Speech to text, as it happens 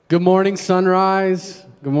Good morning, Sunrise.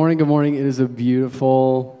 Good morning, good morning. It is a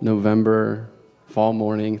beautiful November fall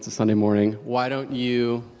morning. It's a Sunday morning. Why don't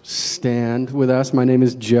you stand with us? My name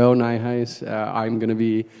is Joe Nijhuis. I'm going to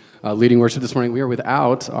be leading worship this morning. We are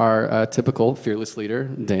without our typical fearless leader,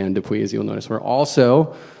 Dan Dupuy, as you'll notice. We're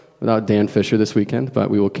also without Dan Fisher this weekend, but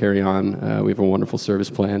we will carry on. We have a wonderful service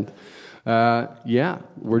planned. We're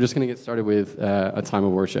just going to get started with a time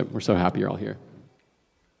of worship. We're so happy you're all here.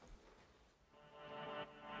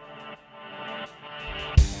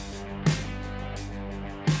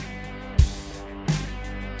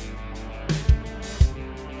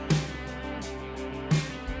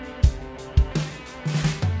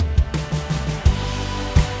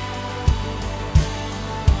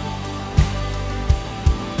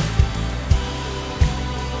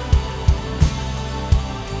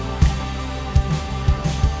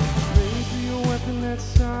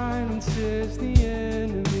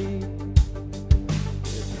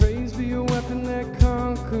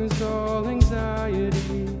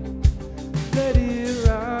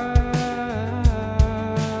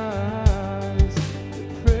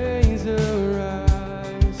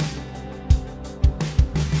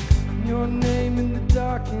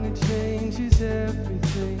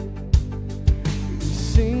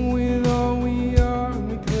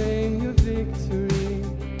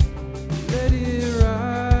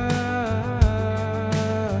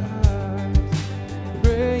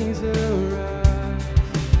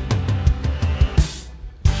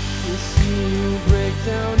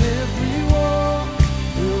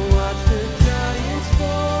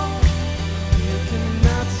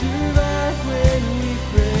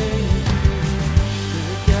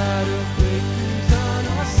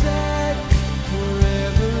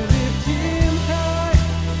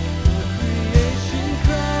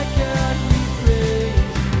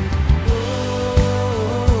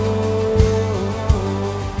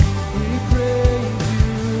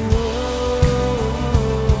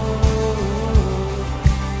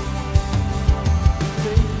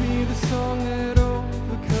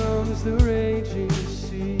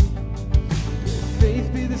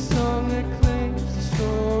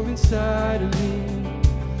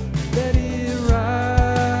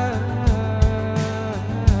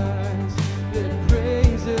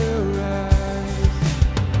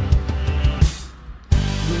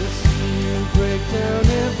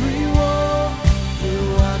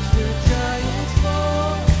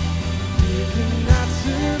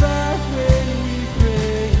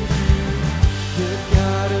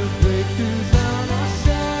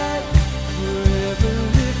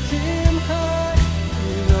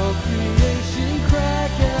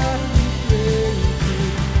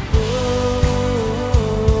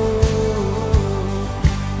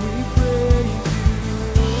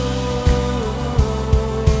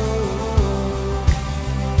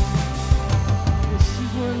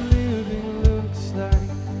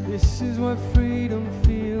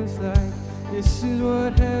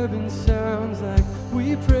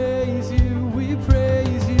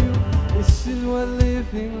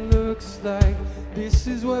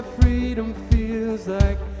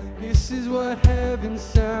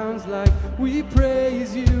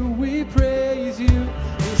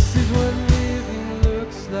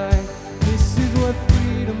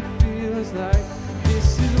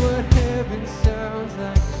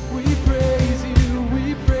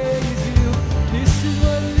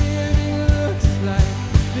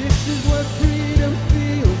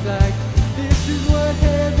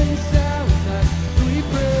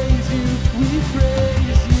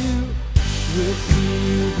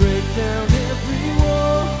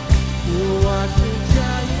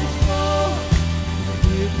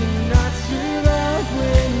 Not survive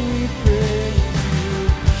when we praise you.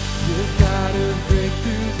 You've got to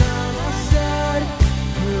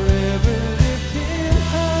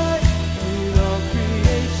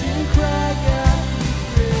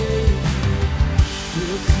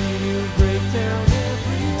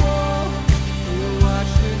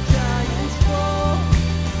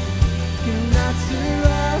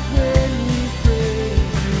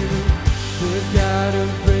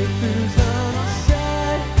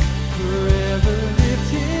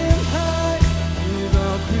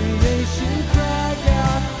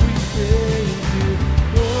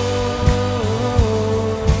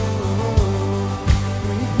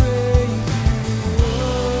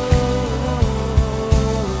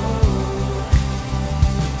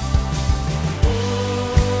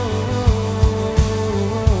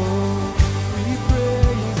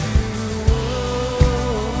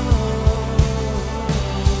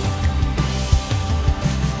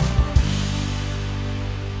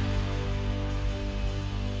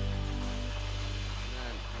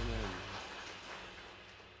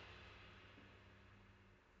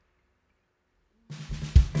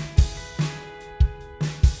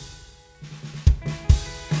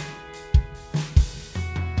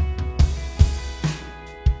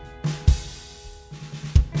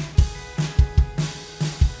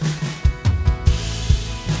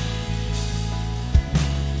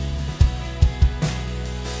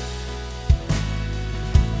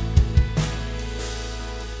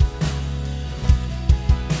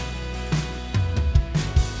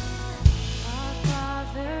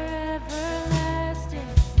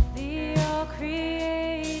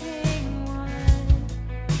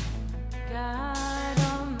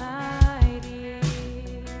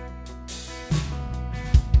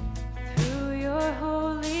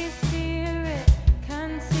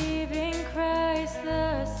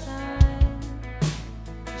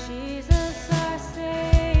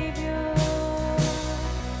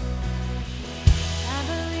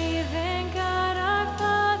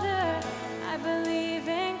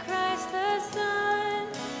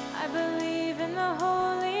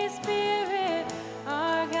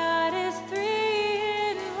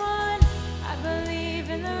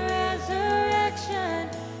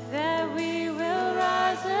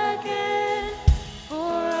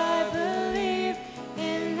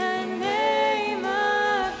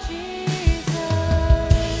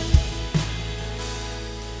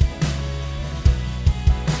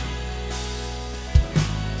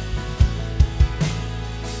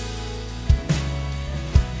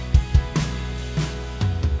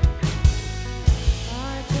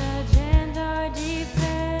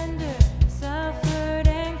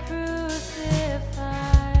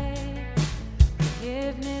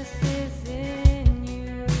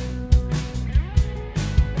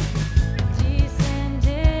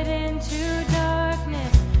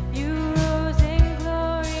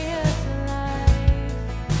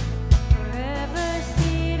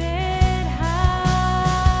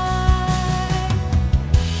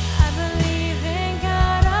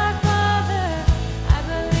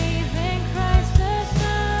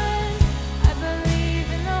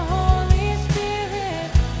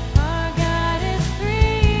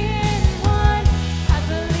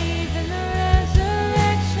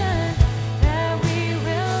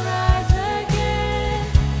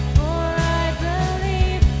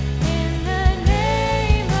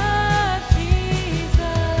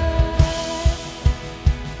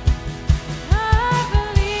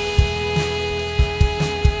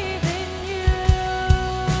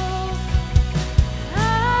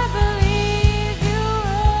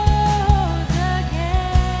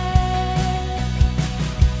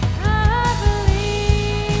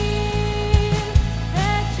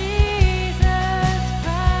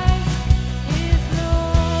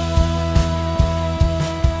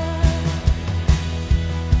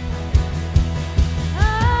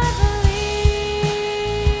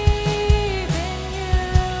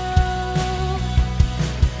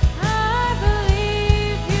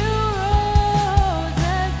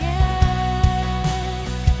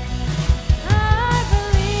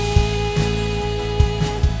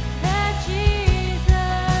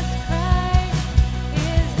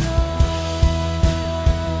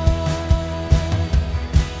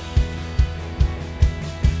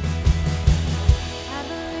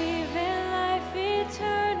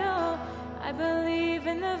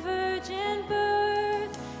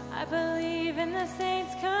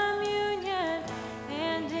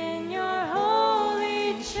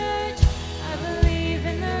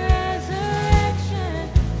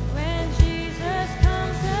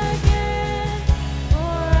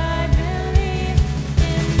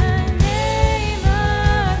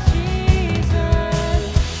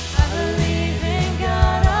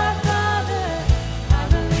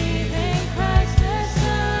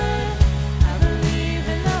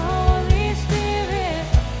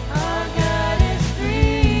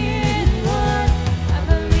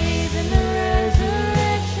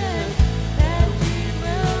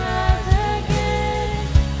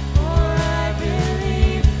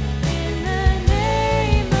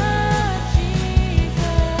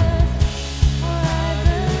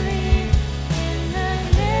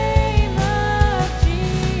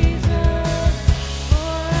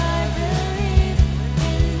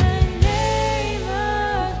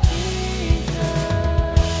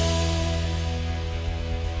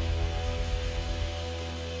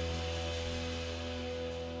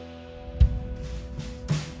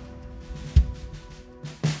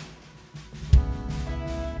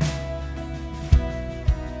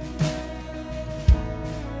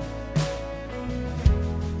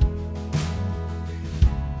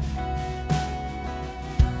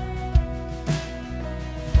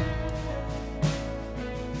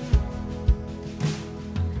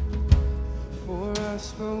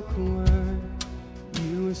spoke a word,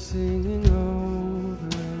 you were singing over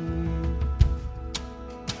me.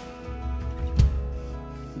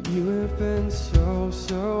 You have been so,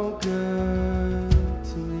 so good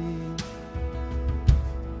to me.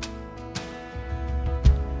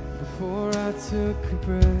 Before I took a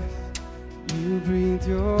breath, you breathed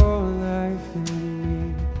your life in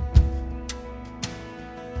me.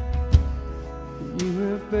 You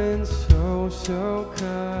have been so, so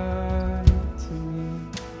kind to me.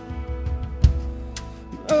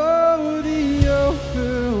 Oh, the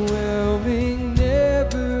overwhelming,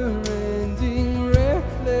 never-ending,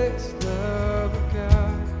 reckless love of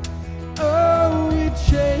God. Oh, it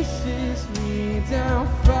chases me down,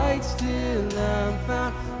 fights till I'm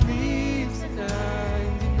found, leaves the 99.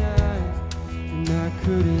 And I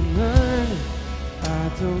couldn't earn it, I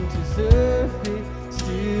don't deserve it,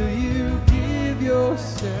 still you give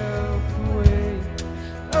yourself away.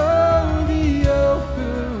 Oh, the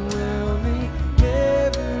overwhelming,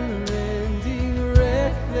 never-ending,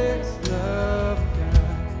 reckless love of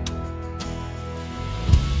God.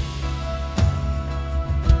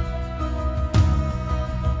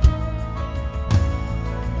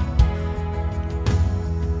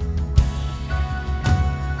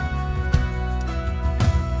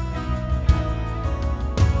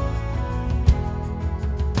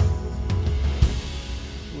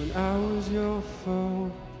 When I was your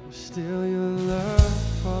foe, still your love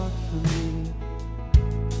fought for me.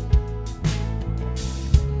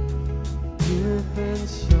 You've been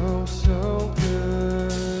so, so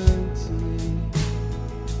good to me.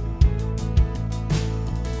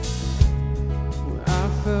 When I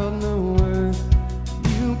felt no worth,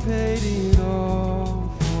 you paid it all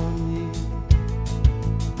for me.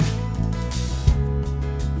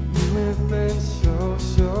 You have been so,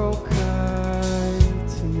 so kind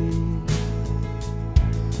to me.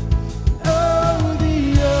 Oh, the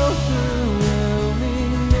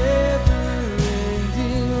overwhelming,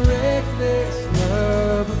 never-ending, reckless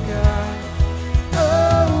love of God.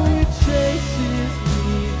 Oh, it chases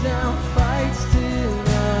me down, fights till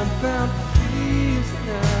I'm found, leaves the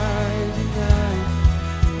 99.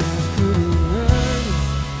 I couldn't earn it,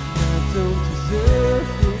 I don't deserve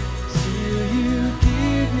it, still you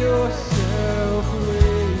give yourself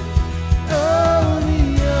away. Oh, the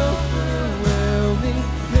overwhelming,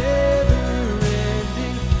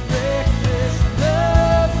 never-ending, reckless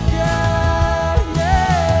love of God, yeah.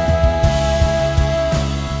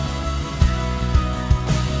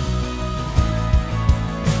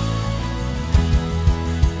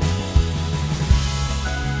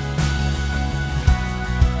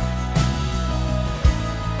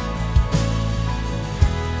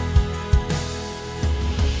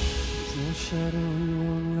 There's no shadow you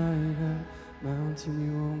won't light up, mountain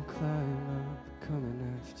you won't climb up, coming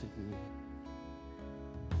after me.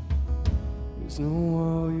 There's no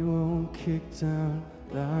wall you won't kick down,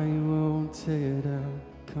 lie you won't tear down,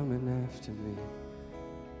 coming after me.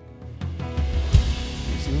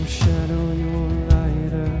 There's no shadow you won't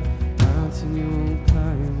light up, mountain you won't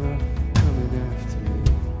climb up, coming after me.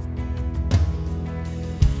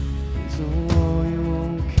 There's no wall you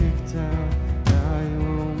won't kick down, lie you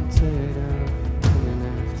won't tear down, coming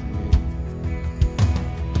after me.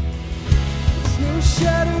 There's no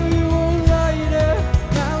shadow you won't light up,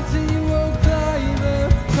 mountain you won't climb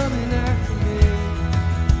up, coming after me.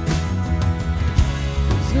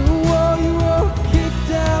 There's no wall you won't kick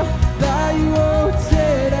down, lie you won't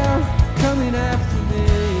tear down, coming after me.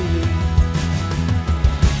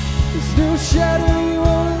 There's no shadow you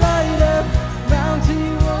won't light up, mountain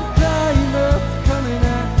you won't climb up, coming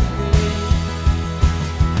after me.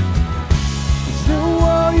 There's no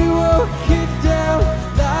wall you won't kick down,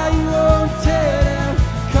 lie you won't tear down,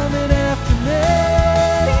 coming after me.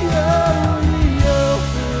 Oh, the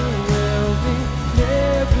overwhelming,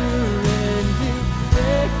 never-ending,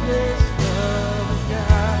 reckless love of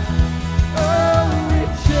God. Oh,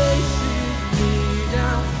 it chases me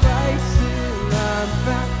down, fights till I'm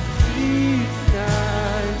found, leaves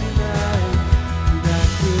 99. And I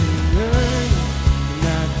couldn't earn it, and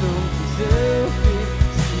I don't deserve it,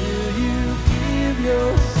 still you give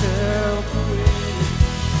yourself away.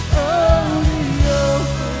 Oh, the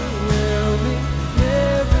overwhelming,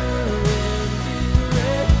 never-ending,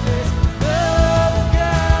 reckless love of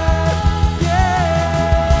God,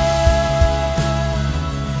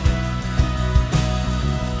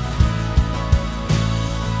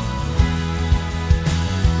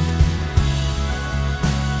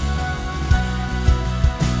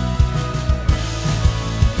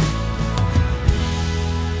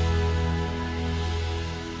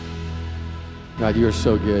 God, you are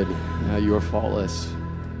so good. You are faultless.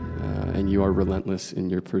 and you are relentless in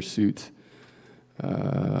your pursuit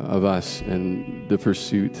of us and the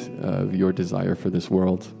pursuit of your desire for this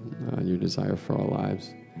world, your desire for our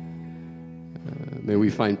lives. May we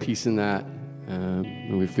find peace in that.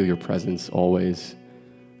 May we feel your presence always,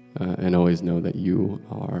 and always know that you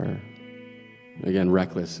are, again,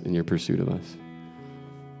 reckless in your pursuit of us.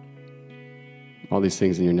 All these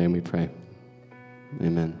things in your name we pray.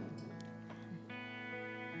 Amen.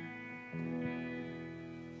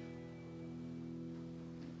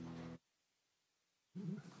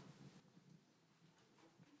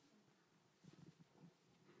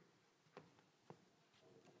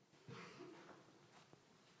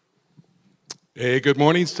 Hey, good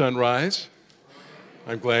morning, Sunrise.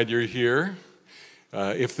 I'm glad you're here.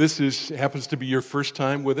 If this happens to be your first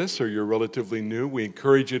time with us or you're relatively new, we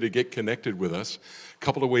encourage you to get connected with us. A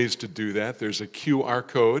couple of ways to do that. There's a QR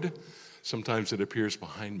code. Sometimes it appears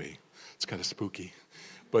behind me. It's kind of spooky.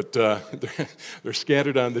 But they're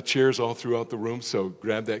scattered on the chairs all throughout the room, so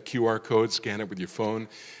grab that QR code, scan it with your phone,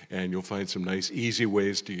 and you'll find some nice, easy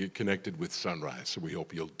ways to get connected with Sunrise. So we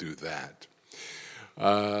hope you'll do that.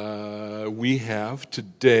 We have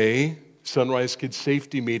today Sunrise Kids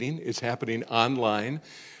Safety Meeting. It's happening online,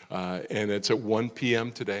 and it's at 1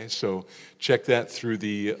 p.m. today. So check that through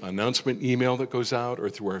the announcement email that goes out or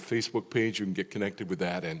through our Facebook page. You can get connected with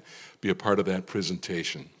that and be a part of that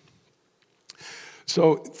presentation.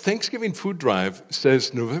 So Thanksgiving Food Drive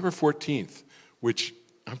says November 14th, which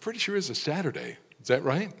I'm pretty sure is a Saturday. Is that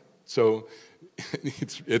right? So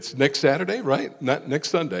it's next Saturday, right? Not next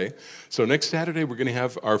Sunday. So next Saturday, we're going to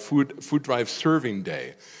have our food drive serving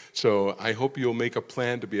day. So I hope you'll make a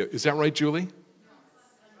plan to be is that right, Julie?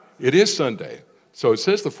 It is Sunday. So it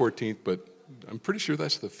says the 14th, but I'm pretty sure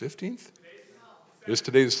that's the 15th. Is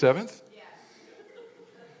today the 7th?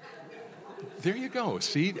 There you go.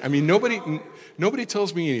 See? I mean, nobody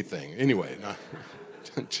tells me anything. Anyway, no,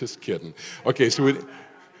 just kidding. Okay, so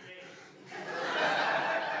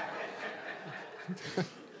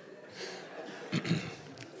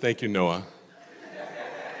thank you, Noah.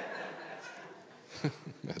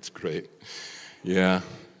 That's great. Yeah,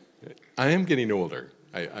 I am getting older.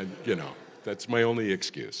 I that's my only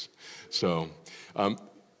excuse. So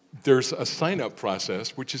there's a sign-up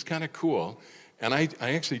process, which is kind of cool. And I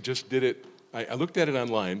actually just did it. I looked at it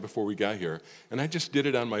online before we got here, and I just did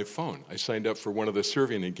it on my phone. I signed up for one of the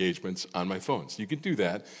serving engagements on my phone. So you can do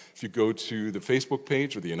that. If you go to the Facebook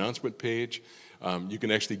page or the announcement page, you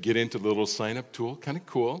can actually get into the little sign-up tool, kind of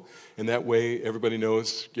cool. And that way everybody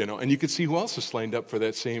knows, and you can see who else is signed up for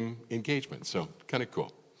that same engagement. So kind of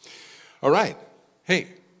cool. All right. Hey,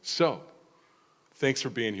 so thanks for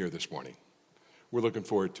being here this morning. We're looking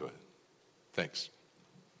forward to it. Thanks.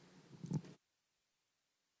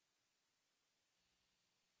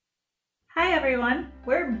 Hi everyone,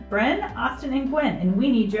 we're Bryn, Austin, and Gwen, and we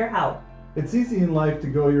need your help. It's easy in life to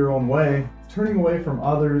go your own way, turning away from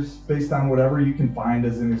others based on whatever you can find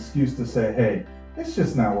as an excuse to say, hey, it's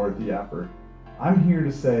just not worth the effort. I'm here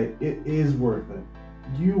to say it is worth it.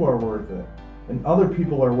 You are worth it, and other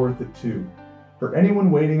people are worth it too. For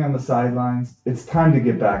anyone waiting on the sidelines, it's time to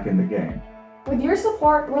get back in the game. With your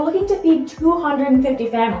support, we're looking to feed 250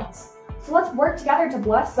 families. So let's work together to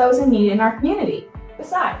bless those in need in our community.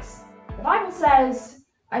 Besides, the Bible says,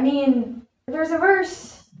 there's a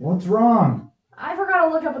verse. What's wrong? I forgot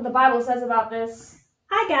to look up what the Bible says about this.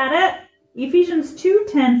 I got it. Ephesians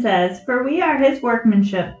 2:10 says, "For we are his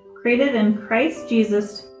workmanship, created in Christ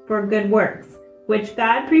Jesus for good works, which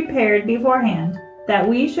God prepared beforehand, that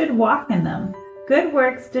we should walk in them." Good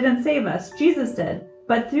works didn't save us, Jesus did.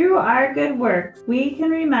 But through our good works, we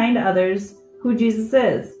can remind others who Jesus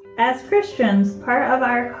is. As Christians, part of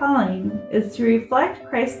our calling is to reflect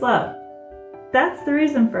Christ's love. That's the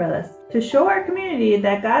reason for this, to show our community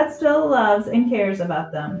that God still loves and cares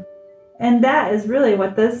about them. And that is really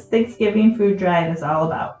what this Thanksgiving food drive is all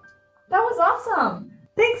about. That was awesome.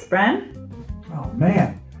 Thanks, Bren. Oh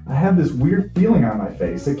man, I have this weird feeling on my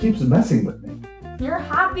face. It keeps messing with me. You're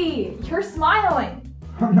happy. You're smiling.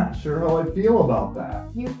 I'm not sure how I feel about that.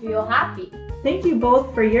 You feel happy. Thank you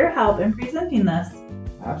both for your help in presenting this.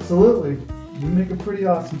 Absolutely. You make a pretty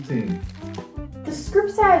awesome team. The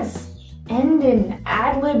script says, end in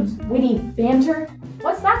ad-libs witty banter.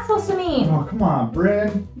 What's that supposed to mean? Oh, come on,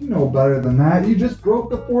 Bryn. You know better than that. You just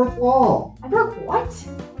broke the fourth wall. I broke what?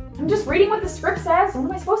 I'm just reading what the script says. What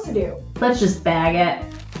am I supposed to do? Let's just bag it.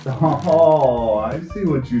 Oh, I see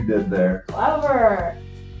what you did there. Clever.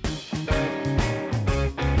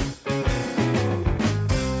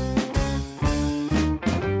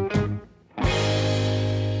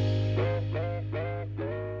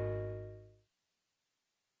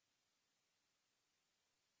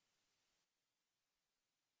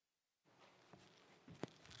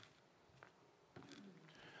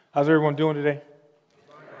 How's everyone doing today?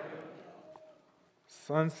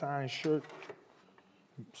 Sunshine shirt.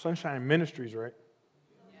 Sunshine Ministries, right?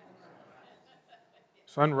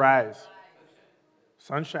 Sunrise.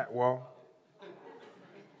 Sunshine. Well,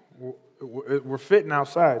 we're fitting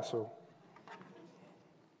outside, so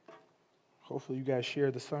hopefully you guys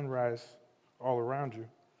share the sunrise all around you.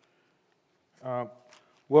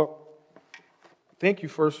 Well, thank you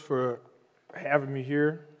first for having me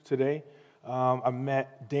here today. I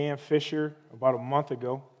met Dan Fisher about a month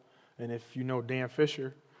ago, and if you know Dan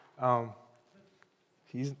Fisher,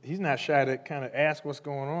 he's not shy to kind of ask what's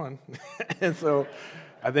going on. And so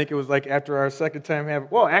I think it was like after our second time having,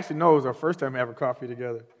 well, actually, no, it was our first time having coffee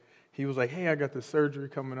together. He was like, hey, I got this surgery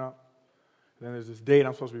coming up. And then there's this date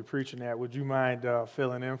I'm supposed to be preaching at. Would you mind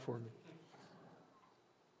filling in for me?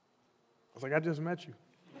 I was like, I just met you.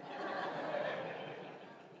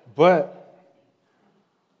 But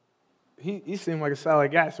he seemed like a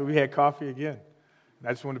solid guy, so we had coffee again. And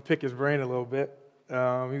I just wanted to pick his brain a little bit. He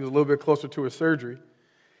was a little bit closer to his surgery.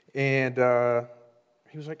 And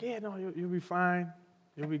he was like, yeah, no, you'll be fine.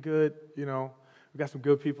 You'll be good. You know, we got some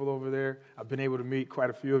good people over there. I've been able to meet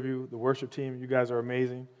quite a few of you. The worship team, you guys are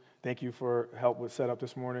amazing. Thank you for help with setup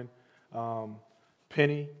this morning.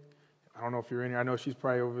 Penny, I don't know if you're in here. I know she's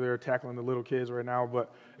probably over there tackling the little kids right now.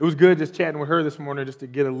 But it was good just chatting with her this morning just to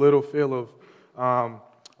get a little feel of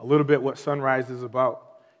a little bit what Sunrise is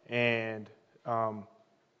about. And you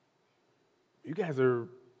guys do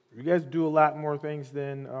a lot more things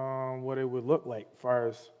than what it would look like as far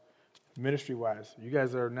as ministry-wise. You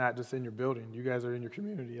guys are not just in your building. You guys are in your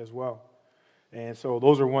community as well. And so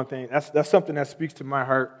those are one thing. That's something that speaks to my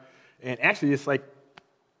heart. And actually, it's like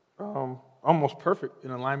almost perfect in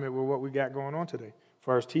alignment with what we got going on today as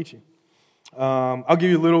far as teaching. I'll give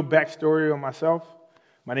you a little backstory on myself.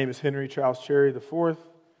 My name is Henry Charles Cherry IV.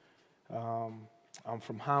 I'm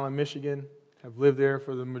from Holland, Michigan. I've lived there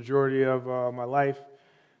for the majority of my life.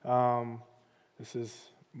 This is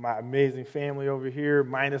my amazing family over here,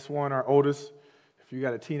 minus one, our oldest. If you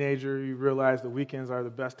got a teenager, you realize the weekends are the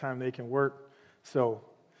best time they can work, so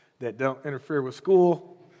that don't interfere with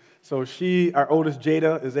school. So our oldest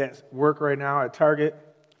Jada, is at work right now at Target.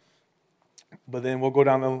 But then we'll go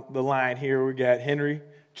down the line here. We got Henry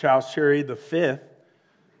Charles Cherry V,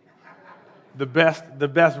 the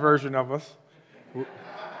best version of us.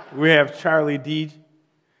 We have Charlie D.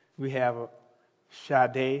 We have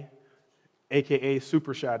Sade, a.k.a.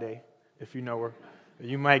 Super Sade, if you know her.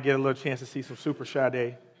 You might get a little chance to see some Super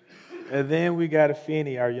Sade. And then we got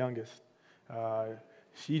Afeni, our youngest.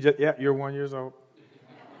 You're 1 year old.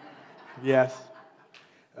 Yes.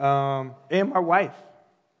 And my wife,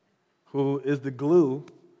 who is the glue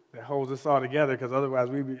that holds us all together, because otherwise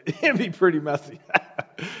it'd be pretty messy.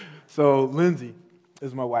 So Lindsay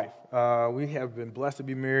is my wife. We have been blessed to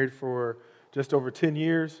be married for just over 10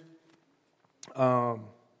 years. It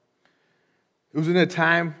was in a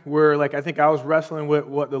time where, I think I was wrestling with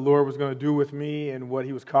what the Lord was going to do with me and what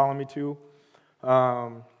He was calling me to.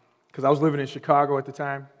 Because I was living in Chicago at the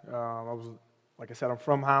time. Like I said, I'm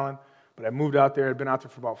from Holland, but I moved out there. I'd been out there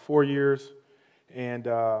for about 4 years. And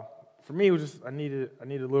for me, it was just I needed a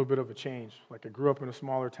little bit of a change. I grew up in a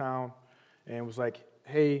smaller town and was like,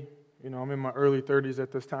 hey, I'm in my early 30s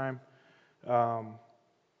at this time. It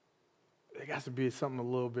has to be something a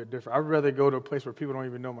little bit different. I'd rather go to a place where people don't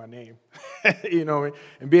even know my name, and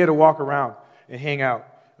be able to walk around and hang out.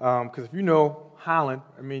 Because if you know Holland,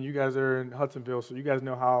 you guys are in Hudsonville, so you guys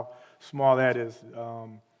know how small that is,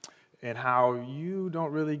 and how you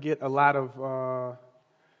don't really get a lot of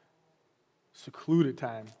secluded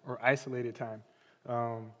time or isolated time.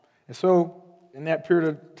 And so in that period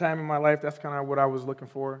of time in my life, that's kind of what I was looking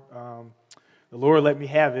for. The Lord let me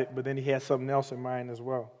have it, but then He had something else in mind as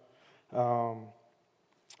well. So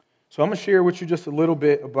I'm going to share with you just a little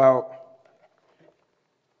bit about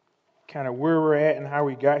kind of where we're at and how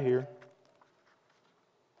we got here.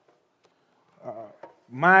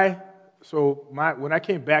 When I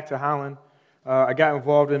came back to Holland, I got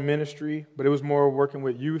involved in ministry, but it was more working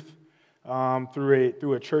with youth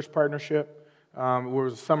through a church partnership. It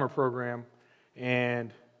was a summer program,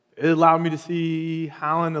 and it allowed me to see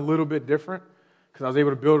Holland a little bit different because I was able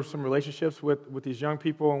to build some relationships with these young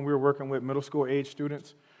people, and we were working with middle school age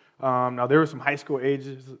students. Now there were some high school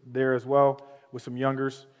ages there as well with some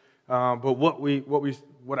youngers, but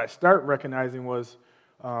what I started recognizing was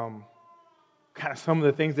kind of some of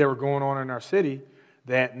the things that were going on in our city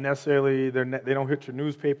that necessarily they don't hit your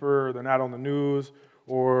newspaper, or they're not on the news,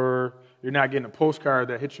 or you're not getting a postcard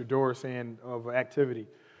that hits your door saying of activity,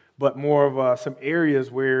 but more of some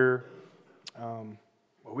areas where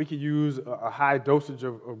we could use a high dosage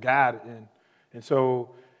of God in. And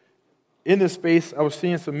so in this space, I was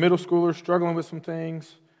seeing some middle schoolers struggling with some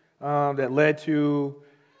things that led to,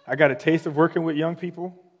 I got a taste of working with young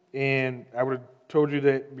people, and I would have told you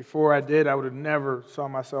that before I did, I would have never saw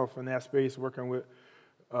myself in that space working with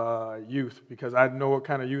youth, because I know what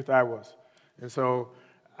kind of youth I was. And so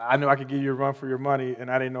I know I could give you a run for your money,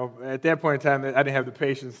 and I didn't know, at that point in time, I didn't have the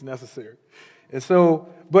patience necessary. And so,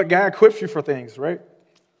 but God equips you for things, right?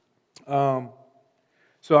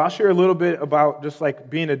 So I'll share a little bit about just like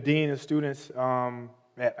being a dean of students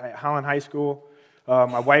at Holland High School.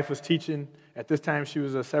 My wife was teaching. At this time, she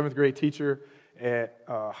was a 7th grade teacher at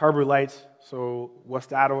Harbor Lights, so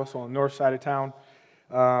West Ottawa, so on the north side of town.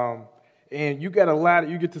 And you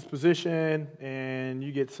get this position, and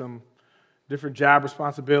you get some different job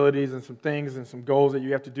responsibilities and some things and some goals that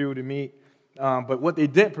you have to do to meet. But what they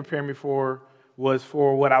didn't prepare me for was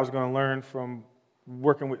for what I was going to learn from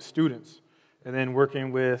working with students and then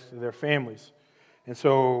working with their families. And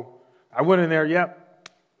so I went in there, yep,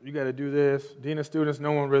 you got to do this. Dean of students,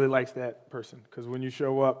 no one really likes that person, because when you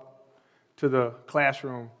show up to the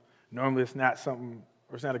classroom, normally it's not something,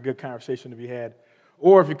 or it's not a good conversation to be had.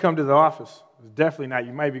 Or if you come to the office, it's definitely not.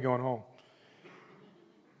 You might be going home.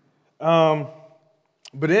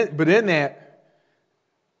 But in that,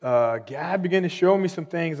 God began to show me some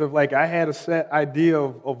things of like I had a set idea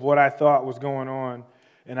of what I thought was going on,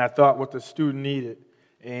 and I thought what the student needed.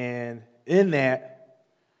 And in that,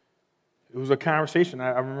 it was a conversation. I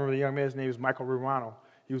remember the young man's name was Michael Ruano.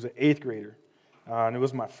 He was an 8th grader, and it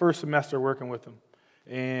was my first semester working with him.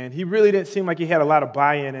 And he really didn't seem like he had a lot of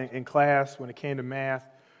buy-in in class when it came to math.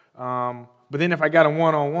 But then if I got a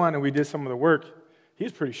one-on-one and we did some of the work, he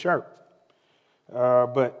was pretty sharp.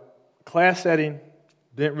 But class setting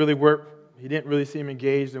didn't really work. He didn't really seem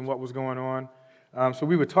engaged in what was going on. So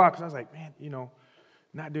we would talk, because I was like, man,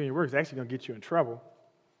 not doing your work is actually going to get you in trouble.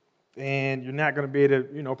 And you're not going to be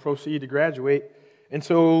able to, proceed to graduate. And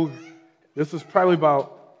so this was probably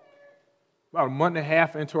about a month and a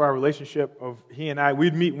half into our relationship of he and I.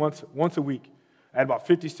 We'd meet once a week. I had about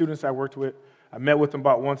 50 students I worked with. I met with them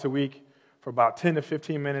about once a week for about 10 to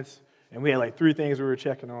 15 minutes. And we had like 3 things we were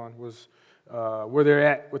checking on was where they're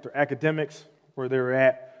at with their academics, where they were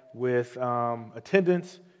at with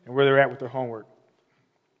attendance, and where they're at with their homework.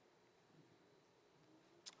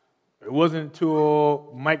 It wasn't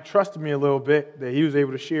until Mike trusted me a little bit that he was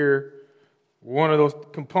able to share one of those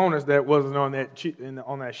components that wasn't on that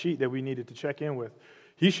sheet that we needed to check in with.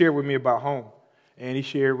 He shared with me about home, and he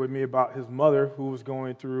shared with me about his mother who was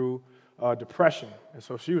going through depression, and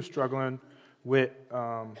so she was struggling with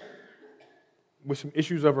some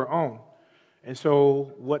issues of her own. And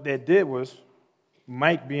so what that did was,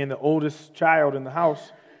 Mike being the oldest child in the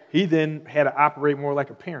house, he then had to operate more like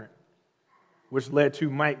a parent, which led to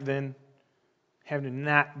Mike then having to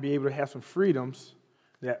not be able to have some freedoms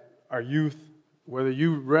that our youth, whether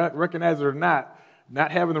you recognize it or not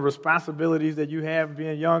having the responsibilities that you have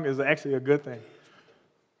being young is actually a good thing.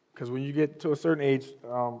 Because when you get to a certain age,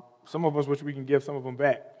 some of us wish we can give some of them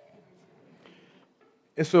back.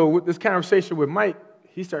 And so with this conversation with Mike,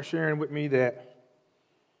 he started sharing with me that,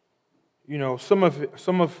 some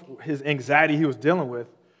of his anxiety he was dealing with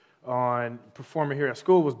on performing here at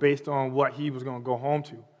school was based on what he was going to go home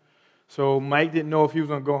to. So Mike didn't know if he was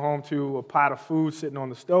going to go home to a pot of food sitting on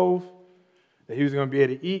the stove that he was going to be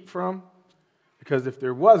able to eat from, because if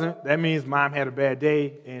there wasn't, that means mom had a bad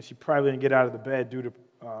day and she probably didn't get out of the bed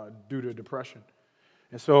due to depression.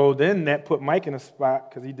 And so then that put Mike in a spot,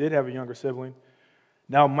 because he did have a younger sibling.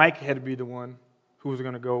 Now Mike had to be the one who was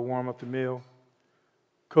going to go warm up the meal,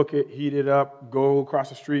 cook it, heat it up, go across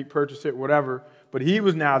the street, purchase it, whatever. But he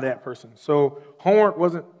was now that person. So homework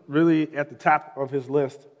wasn't really at the top of his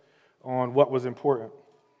list on what was important.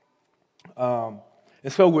 And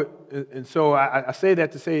so I say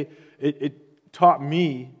that to say it taught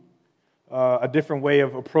me a different way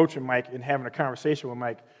of approaching Mike and having a conversation with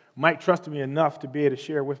Mike. Mike trusted me enough to be able to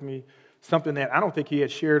share with me something that I don't think he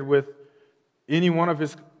had shared with any one of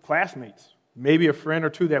his classmates. Maybe a friend or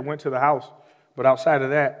two that went to the house. But outside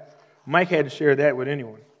of that, Mike had to share that with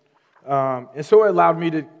anyone. And so it allowed me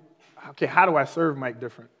to, okay, how do I serve Mike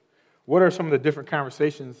different? What are some of the different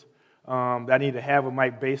conversations that I need to have with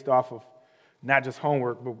Mike based off of not just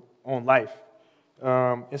homework, but on life?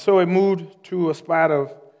 And so it moved to a spot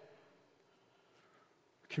of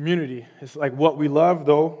community. It's like what we love,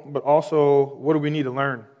 though, but also what do we need to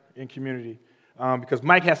learn in community? Because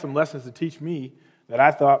Mike has some lessons to teach me that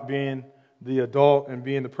I thought being the adult and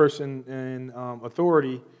being the person in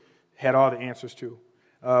authority had all the answers to.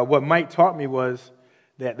 What Mike taught me was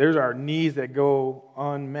that there's our needs that go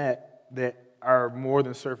unmet that are more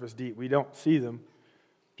than surface deep. We don't see them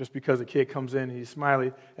just because a kid comes in and he's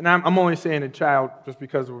smiley. And I'm only saying a child just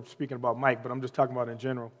because we're speaking about Mike, but I'm just talking about in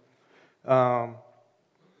general.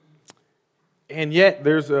 And yet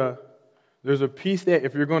there's a piece that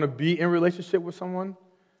if you're going to be in relationship with someone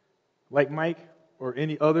like Mike or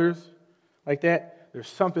any others like that, there's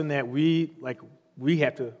something that we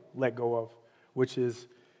have to let go of, which is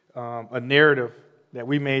a narrative that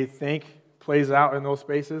we may think plays out in those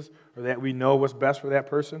spaces, or that we know what's best for that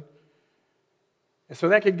person. And so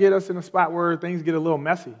that could get us in a spot where things get a little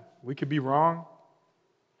messy. We could be wrong.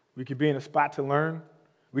 We could be in a spot to learn.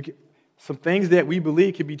 Some things that we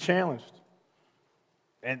believe could be challenged.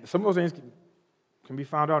 And some of those things can be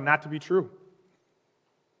found out not to be true.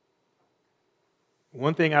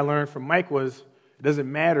 One thing I learned from Mike was it doesn't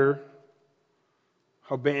matter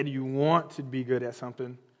how bad you want to be good at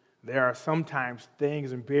something. There are sometimes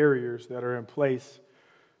things and barriers that are in place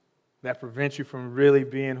that prevent you from really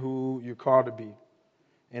being who you're called to be.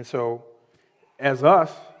 And so, as us,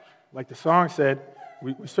 like the song said,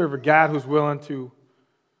 we serve a God who's willing to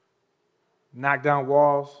knock down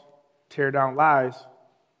walls, tear down lies.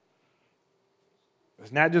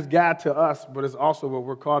 It's not just God to us, but it's also what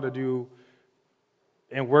we're called to do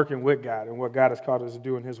in working with God and what God has called us to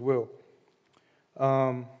do in His will.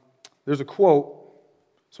 There's a quote.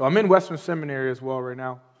 So I'm in Western Seminary as well right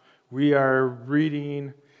now. We are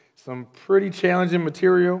reading some pretty challenging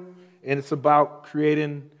material, and it's about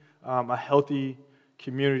creating a healthy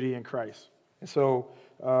community in Christ. And so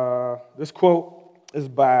this quote is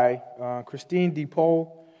by Christine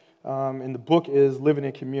DePaul, and the book is Living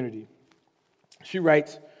in Community. She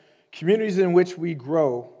writes, "Communities in which we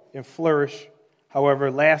grow and flourish, however,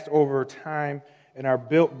 last over time and are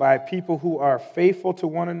built by people who are faithful to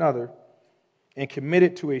one another and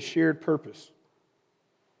committed to a shared purpose."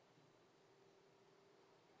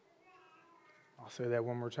 I'll say that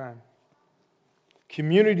one more time.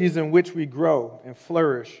 Communities in which we grow and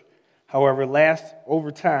flourish, however, last over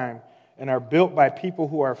time and are built by people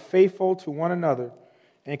who are faithful to one another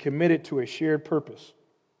and committed to a shared purpose.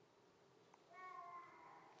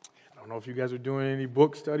 I don't know if you guys are doing any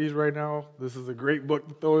book studies right now. This is a great book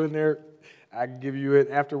to throw in there. I can give you it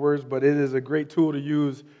afterwards, but it is a great tool to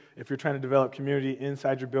use if you're trying to develop community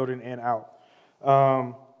inside your building and out.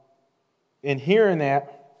 In hearing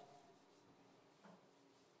that,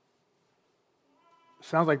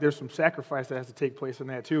 sounds like there's some sacrifice that has to take place in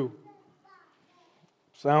that too.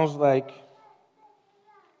 Sounds like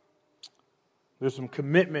there's some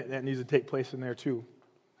commitment that needs to take place in there too.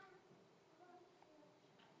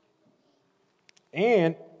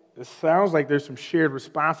 And it sounds like there's some shared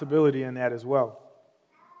responsibility in that as well.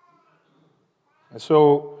 And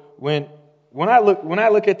so when I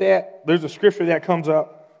look at that, there's a scripture that comes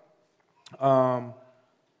up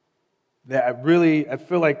that I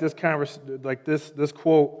feel like this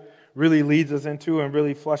quote really leads us into and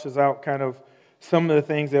really flushes out kind of some of the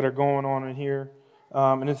things that are going on in here.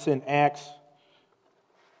 And it's in Acts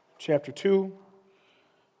chapter 2,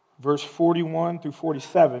 verse 41 through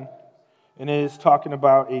 47. And it is talking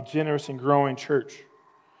about a generous and growing church.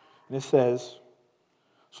 And it says,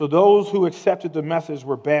 "So those who accepted the message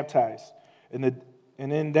were baptized, and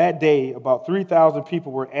in that day about 3,000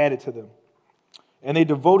 people were added to them. And they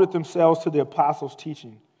devoted themselves to the apostles'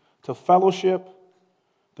 teaching, to fellowship,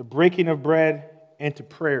 the breaking of bread, and to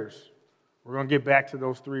prayers." We're going to get back to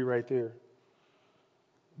those three right there.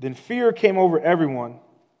 "Then fear came over everyone,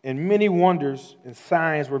 and many wonders and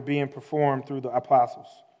signs were being performed through the apostles.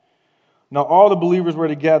 Now all the believers were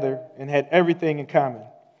together and had everything in common.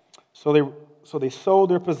 So they sold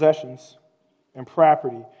their possessions and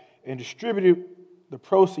property and distributed the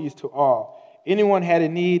proceeds to all. Anyone had a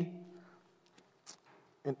need,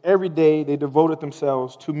 and every day they devoted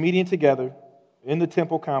themselves to meeting together in the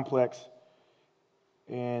temple complex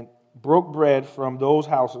and broke bread from those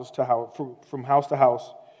houses to house, from house to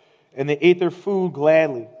house. And they ate their food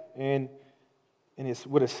gladly and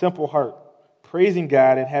with a simple heart, praising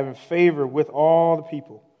God and having favor with all the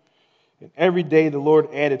people. And every day the Lord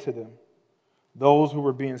added to them those who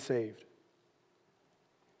were being saved."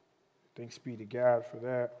 Thanks be to God for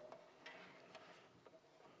that.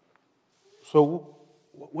 So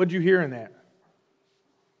what did you hear in that?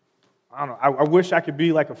 I don't know. I wish I could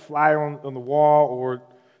be like a fly on the wall or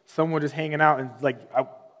someone just hanging out and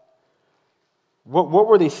what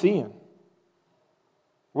were they seeing?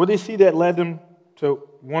 What did they see that led them to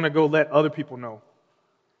want to go let other people know?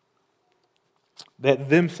 That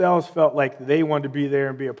themselves felt like they wanted to be there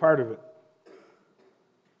and be a part of it.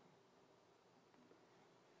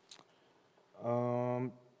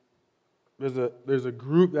 There's a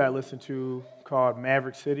group that I listen to called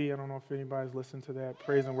Maverick City. I don't know if anybody's listened to that.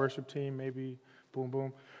 Praise and worship team, maybe boom,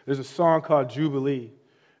 boom. There's a song called Jubilee,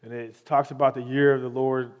 and it talks about the year of the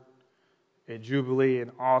Lord and Jubilee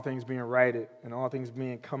and all things being righted and all things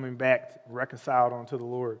being coming back reconciled unto the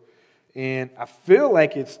Lord. And I feel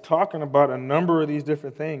like it's talking about a number of these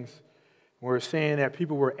different things where it's saying that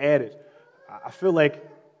people were added. I feel like,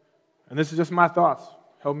 and this is just my thoughts,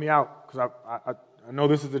 help me out, because I know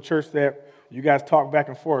this is a church that you guys talk back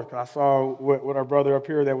and forth. I saw what our brother up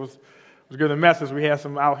here that was giving the message. We had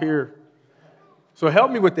some out here. So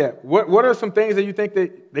help me with that. What are some things that you think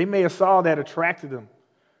that they may have saw that attracted them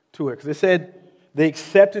to it? Because they said they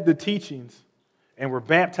accepted the teachings and were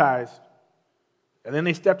baptized, and then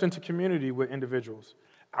they stepped into community with individuals.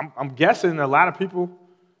 I'm guessing a lot of people,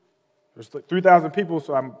 there's like 3,000 people,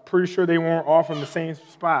 so I'm pretty sure they weren't all from the same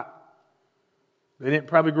spot. They didn't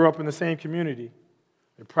probably grow up in the same community.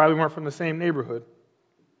 They probably weren't from the same neighborhood.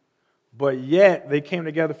 But yet, they came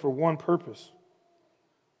together for one purpose.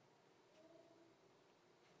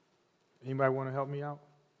 Anybody want to help me out?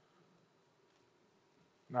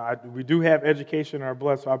 Now, we do have education in our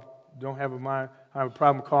blood, so I don't have I have a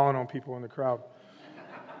problem calling on people in the crowd.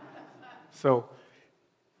 So,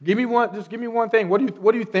 give me one thing. What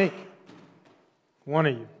do you think? One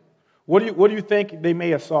of you. What do you think they may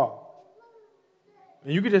have saw?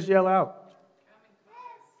 And you could just yell out.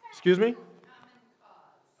 Excuse me?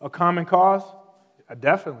 A common cause?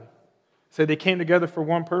 Definitely. Said they came together for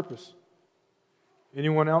one purpose.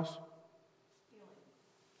 Anyone else?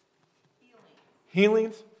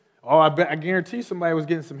 Healings? Oh, I guarantee somebody was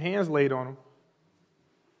getting some hands laid on them.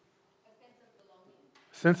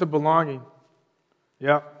 Sense of belonging.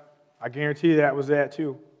 Yep. I guarantee that was that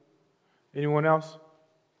too. Anyone else?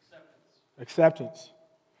 Acceptance.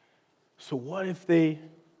 So what if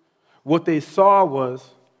what they saw was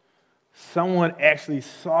someone actually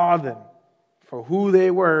saw them for who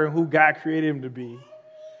they were and who God created them to be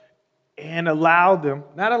and not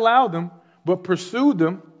allowed them, but pursued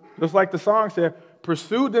them, just like the song said,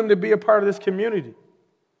 pursued them to be a part of this community.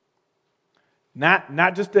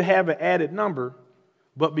 Not just to have an added number,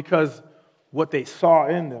 but because what they saw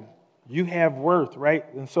in them. You have worth, right?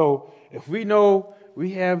 And so if we know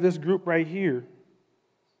we have this group right here,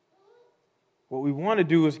 what we want to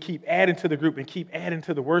do is keep adding to the group and keep adding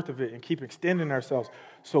to the worth of it and keep extending ourselves.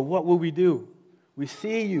 So what will we do? We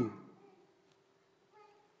see you.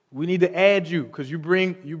 We need to add you because you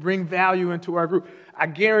bring value into our group. I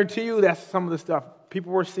guarantee you that's some of the stuff.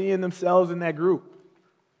 People were seeing themselves in that group.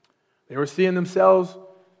 They were seeing themselves,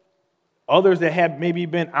 others that had maybe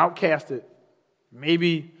been outcasted,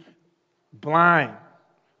 maybe blind,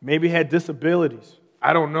 maybe had disabilities.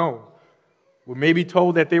 I don't know. Were maybe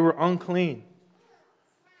told that they were unclean.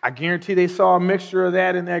 I guarantee they saw a mixture of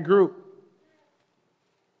that in that group.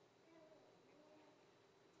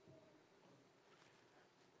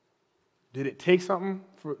 Did it take something?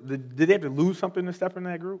 Did they have to lose something to step in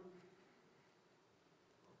that group?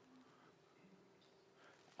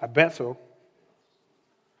 I bet so.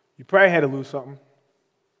 You probably had to lose something.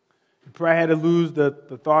 You probably had to lose the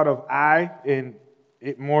thought of I and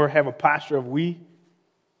it more have a posture of we.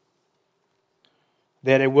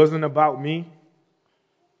 That it wasn't about me.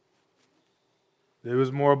 That it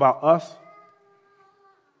was more about us.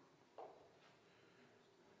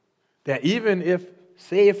 That even if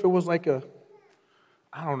it was like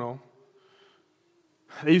I don't know.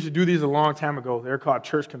 They used to do these a long time ago. They're called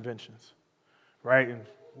church conventions, right? And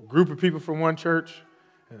a group of people from one church,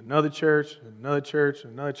 and another church, and another church,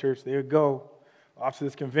 and another church, they would go off to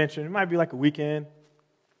this convention. It might be like a weekend.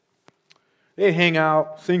 They'd hang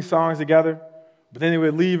out, sing songs together, but then they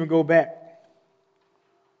would leave and go back.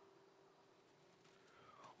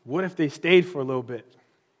 What if they stayed for a little bit?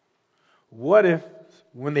 What if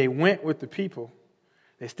when they went with the people,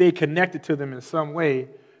 they stayed connected to them in some way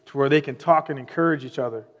to where they can talk and encourage each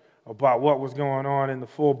other about what was going on in the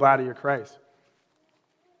full body of Christ?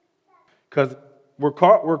 Because we're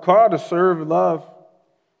called to serve and love,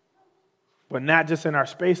 but not just in our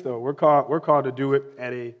space, though. We're called to do it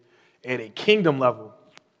at a kingdom level.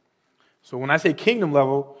 So when I say kingdom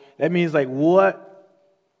level, that means like what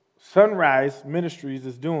Sunrise Ministries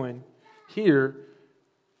is doing here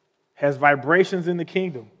has vibrations in the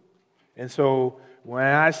kingdom. And so when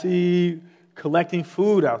I see collecting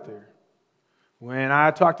food out there, when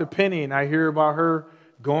I talk to Penny and I hear about her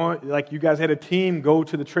going, like you guys had a team go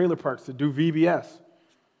to the trailer parks to do VBS.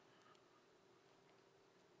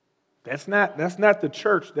 That's not the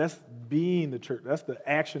church, that's being the church. That's the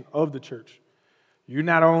action of the church. You're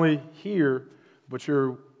not only here, but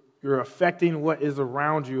you're affecting what is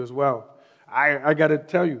around you as well. I got to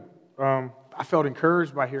tell you, I felt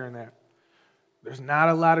encouraged by hearing that. There's not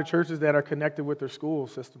a lot of churches that are connected with their school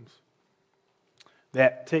systems.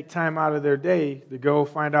 that take time out of their day to go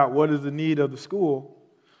find out what is the need of the school,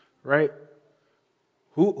 right?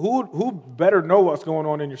 Who better know what's going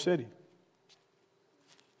on in your city?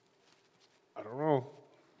 I don't know.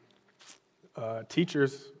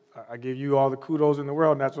 Teachers, I give you all the kudos in the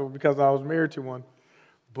world, and that's because I was married to one.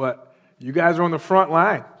 But you guys are on the front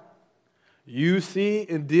line. You see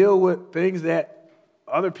and deal with things that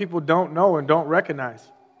other people don't know and don't recognize.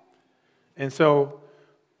 And so,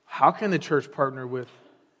 how can the church partner with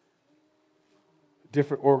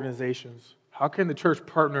different organizations? How can the church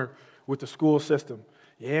partner with the school system?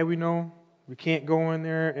 Yeah, we know we can't go in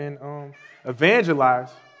there and evangelize,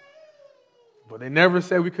 but they never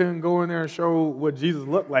said we couldn't go in there and show what Jesus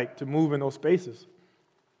looked like to move in those spaces.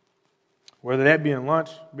 Whether that be in lunch,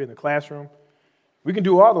 be in the classroom, we can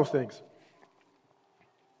do all those things.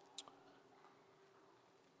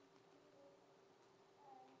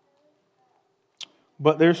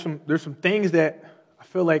 But there's some things that I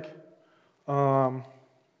feel like I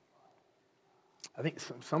think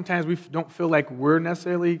sometimes we don't feel like we're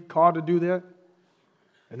necessarily called to do that,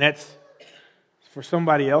 and that's for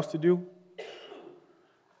somebody else to do.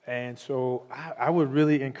 And so I would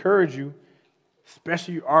really encourage you,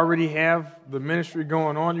 especially you already have the ministry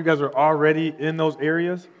going on, you guys are already in those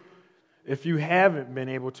areas. If you haven't been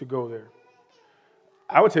able to go there,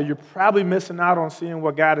 I would tell you you're probably missing out on seeing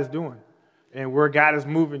what God is doing and where God is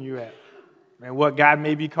moving you at and what God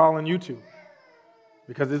may be calling you to.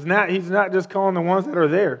 Because He's not just calling the ones that are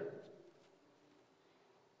there.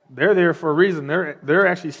 They're there for a reason. They're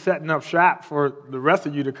actually setting up shop for the rest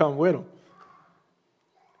of you to come with them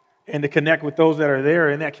and to connect with those that are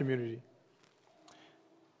there in that community.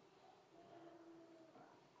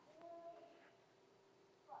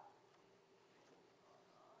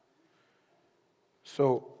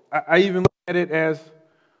 So I even look at it as,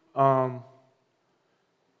 I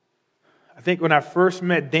think when I first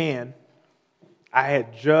met Dan, I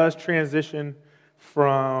had just transitioned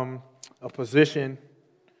from a position.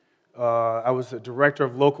 I was a director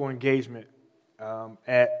of local engagement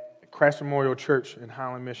at Christ Memorial Church in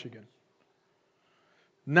Holland, Michigan.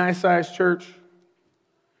 Nice-sized church.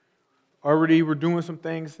 Already were doing some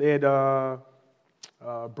things. They had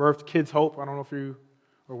birthed Kids Hope. I don't know if you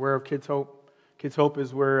are aware of Kids Hope. Kids Hope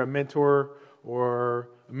is where a mentor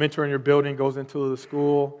in your building goes into the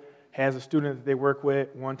school, has a student that they work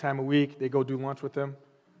with one time a week. They go do lunch with them.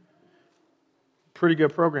 Pretty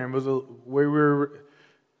good program. It was a way we were,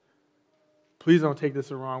 please don't take this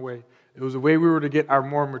the wrong way. It was a way we were to get our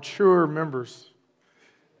more mature members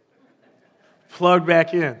plugged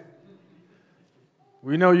back in.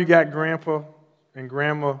 We know you got grandpa and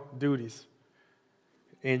grandma duties,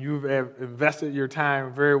 and you've invested your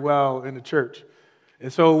time very well in the church.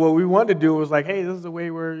 And so what we wanted to do was like, hey, this is a way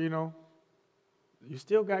where, you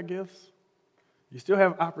still got gifts. You still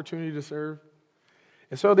have opportunity to serve.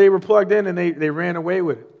 And so they were plugged in and they ran away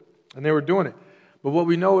with it. And they were doing it. But what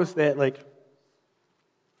we know is that,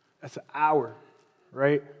 that's an hour,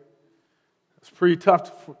 right? It's pretty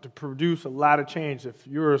tough to produce a lot of change. If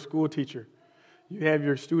you're a school teacher, you have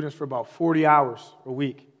your students for about 40 hours a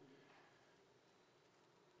week.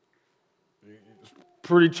 It's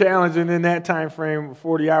pretty challenging in that time frame,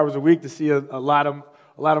 40 hours a week, to see a lot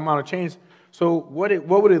amount of change. So what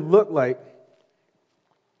would it look like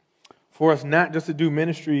for us not just to do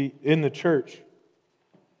ministry in the church?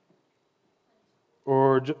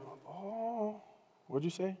 Or, what'd you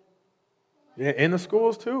say? Yeah, in the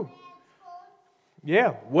schools too.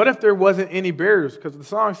 Yeah, what if there wasn't any barriers? Because the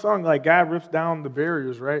song sung like God rips down the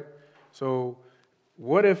barriers, right? So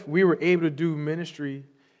what if we were able to do ministry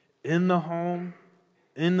in the home,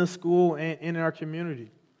 in the school, and in our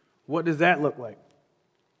community? What does that look like?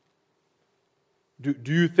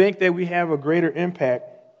 Do you think that we have a greater impact?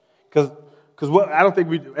 Because what I don't think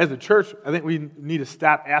we, as a church, I think we need to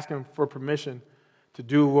stop asking for permission to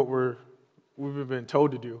do what we've been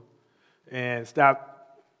told to do, and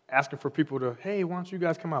stop asking for people to, hey, why don't you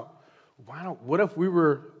guys come out? What if we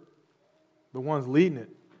were the ones leading it?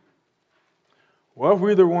 What if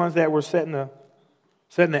we were the ones that were setting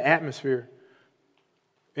the atmosphere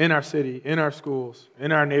in our city, in our schools,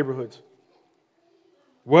 in our neighborhoods?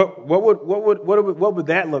 What would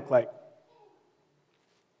that look like?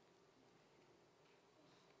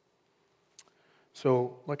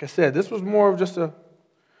 So, like I said, this was more of just a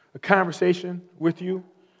conversation with you,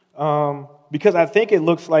 because I think it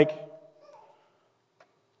looks like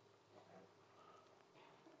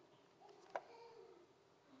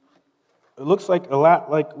a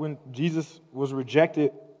lot like when Jesus was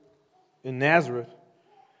rejected in Nazareth,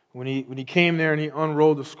 when he came there and he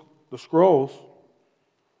unrolled the scrolls.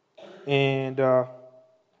 And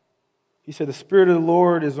he He said, the Spirit of the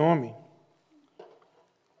Lord is on me.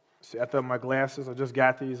 See, I thought my glasses, I just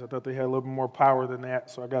got these. I thought they had a little bit more power than that,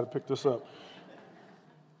 so I got to pick this up.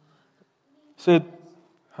 Said,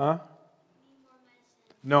 huh?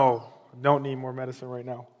 No, don't need more medicine right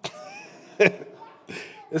now.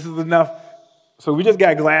 This is enough. So we just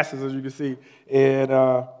got glasses, as you can see. And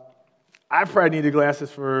I probably needed glasses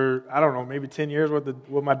for, I don't know, maybe 10 years,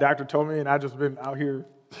 what my doctor told me, and I've just been out here,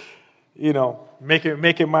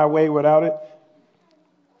 making my way without it.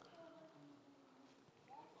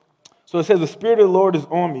 So it says, the Spirit of the Lord is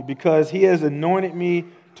on me because he has anointed me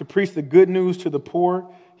to preach the good news to the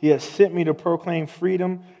poor. He has sent me to proclaim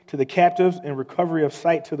freedom to the captives and recovery of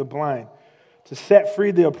sight to the blind, to set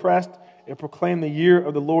free the oppressed and proclaim the year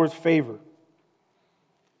of the Lord's favor.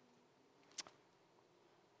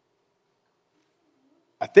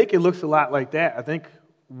 I think it looks a lot like that. I think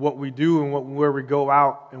what we do and where we go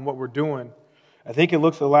out and what we're doing, I think it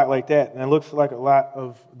looks a lot like that. And it looks like a lot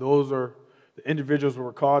of those are the individuals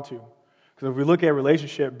we're called to. Because if we look at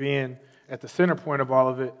relationship being at the center point of all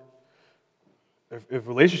of it, if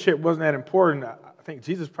relationship wasn't that important, I think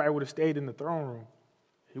Jesus probably would have stayed in the throne room.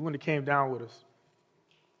 He wouldn't have came down with us.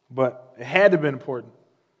 But it had to have been important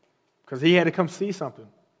because he had to come see something.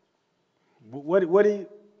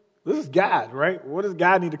 This is God, right? What does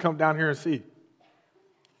God need to come down here and see?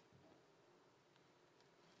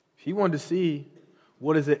 He wanted to see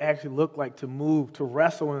what does it actually look like to move, to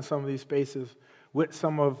wrestle in some of these spaces with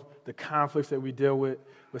some of the conflicts that we deal with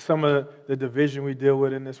some of the division we deal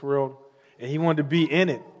with in this world. And he wanted to be in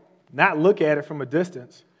it, not look at it from a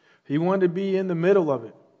distance. He wanted to be in the middle of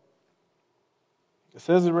it. It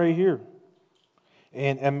says it right here.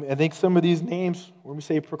 And I think some of these names, when we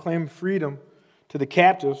say proclaim freedom to the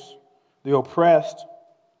captives, the oppressed,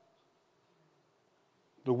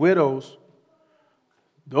 the widows,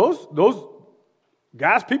 those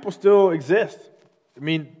God's people still exist. I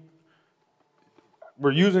mean,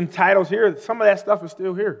 we're using titles here. Some of that stuff is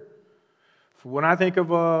still here. When I think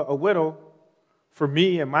of a widow, for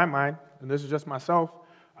me, in my mind, and this is just myself,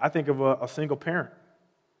 I think of a single parent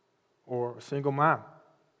or a single mom,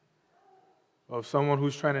 of someone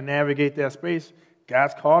who's trying to navigate that space.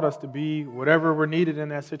 God's called us to be whatever we're needed in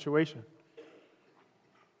that situation.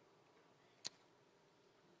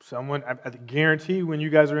 I guarantee when you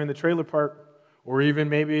guys are in the trailer park, or even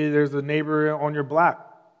maybe there's a neighbor on your block,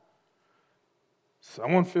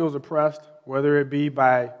 someone feels oppressed, whether it be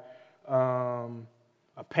by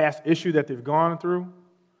a past issue that they've gone through.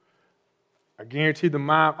 I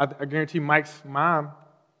guarantee Mike's mom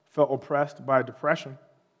felt oppressed by depression.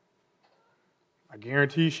 I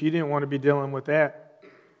guarantee she didn't want to be dealing with that.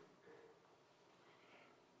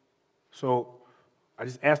 So I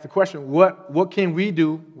just asked the question, what can we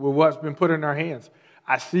do with what's been put in our hands?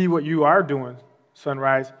 I see what you are doing,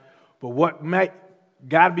 Sunrise, but what might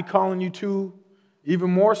God be calling you to even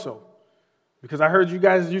more so? Because I heard you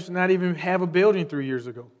guys used to not even have a building 3 years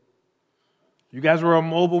ago. You guys were a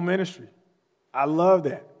mobile ministry. I love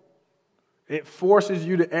that. It forces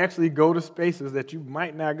you to actually go to spaces that you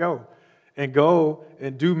might not go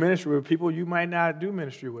and do ministry with people you might not do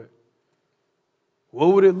ministry with.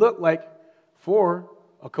 What would it look like for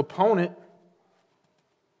a component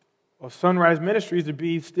of Sunrise Ministries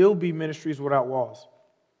to still be ministries without walls?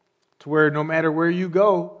 To where no matter where you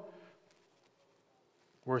go,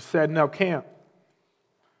 we're setting up camp.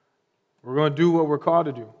 We're going to do what we're called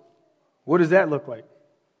to do. What does that look like?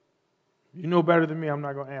 You know better than me. I'm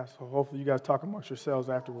not going to ask. So hopefully you guys talk amongst yourselves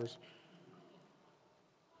afterwards.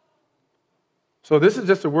 So this is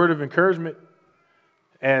just a word of encouragement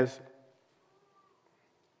as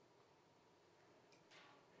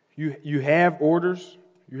you have orders.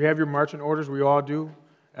 You have your marching orders. We all do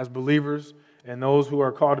as believers and those who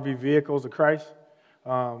are called to be vehicles of Christ,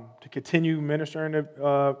 to continue ministering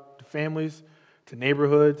to families, to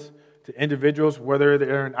neighborhoods, to individuals, whether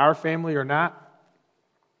they're in our family or not.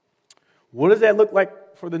 What does that look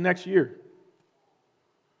like for the next year?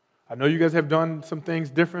 I know you guys have done some things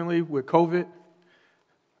differently with COVID.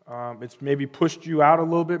 It's maybe pushed you out a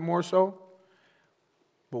little bit more so.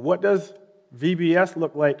 But what does VBS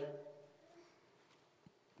look like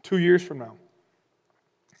 2 years from now?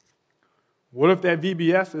 What if that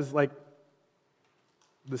VBS is like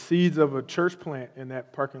the seeds of a church plant in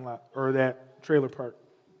that parking lot or that trailer park?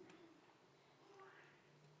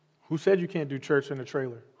 Who said you can't do church in a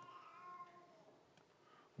trailer?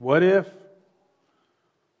 What if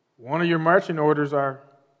one of your marching orders are,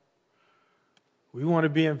 we want to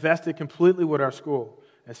be invested completely with our school.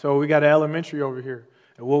 And so we got an elementary over here.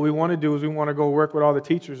 And what we want to do is we want to go work with all the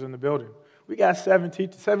teachers in the building. We got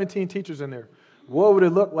 17 teachers in there. What would it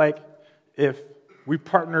look like if we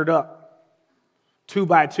partnered up 2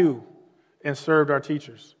 by 2 and served our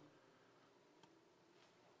teachers.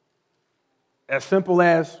 As simple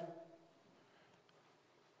as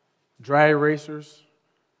dry erasers,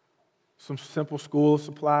 some simple school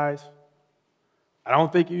supplies. I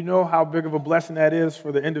don't think you know how big of a blessing that is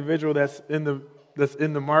for the individual that's in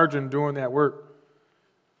the margin doing that work.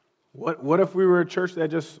 What if we were a church that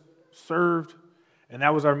just served and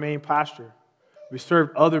that was our main posture? We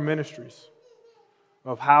served other ministries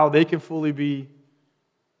of how they can fully be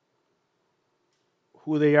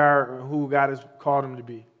who they are and who God has called them to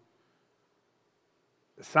be.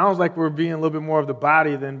 It sounds like we're being a little bit more of the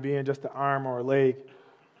body than being just the arm or a leg.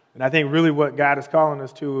 And I think really what God is calling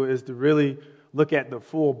us to is to really look at the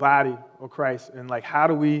full body of Christ and like how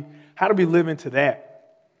do we live into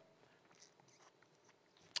that?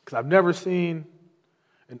 Because I've never seen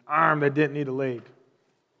an arm that didn't need a leg.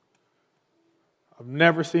 I've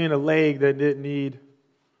never seen a leg that didn't need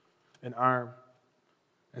an arm.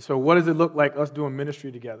 And so what does it look like us doing ministry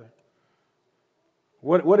together?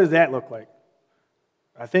 What does that look like?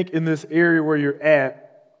 I think in this area where you're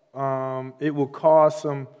at, it will cause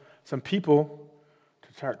some people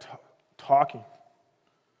to start talking.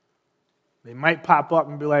 They might pop up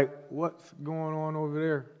and be like, what's going on over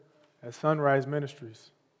there at Sunrise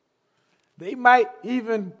Ministries? They might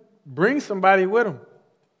even bring somebody with them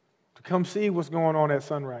to come see what's going on at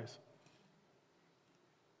Sunrise.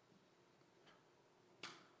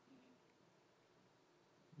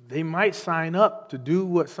 They might sign up to do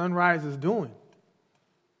what Sunrise is doing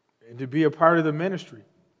and to be a part of the ministry.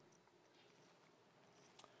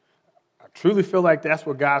 I truly feel like that's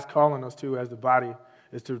what God's calling us to as the body,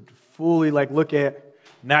 is to fully look at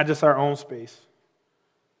not just our own space,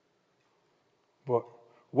 but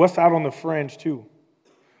what's out on the fringe too.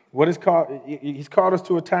 He's called us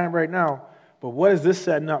to a time right now, but what is this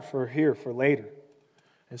setting up for here, for later?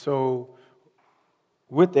 And so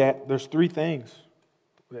with that, there's 3 things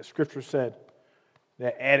that Scripture said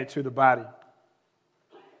that added to the body.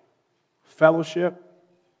 Fellowship,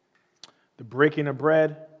 the breaking of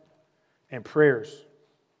bread, and prayers.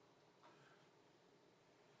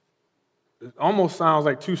 It almost sounds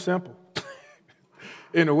like too simple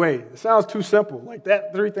in a way. It sounds too simple. Like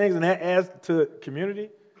that 3 things and that adds to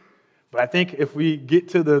community. But I think if we get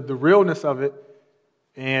to the realness of it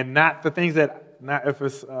and not the things that, not if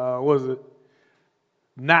it's,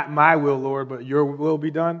 not my will, Lord, but your will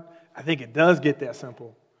be done, I think it does get that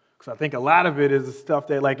simple. Because I think a lot of it is the stuff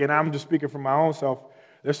that, and I'm just speaking for my own self,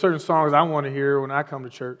 there's certain songs I want to hear when I come to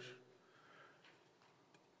church.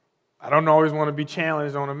 I don't always want to be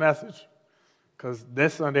challenged on a message. Because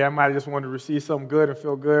this Sunday I might just want to receive something good and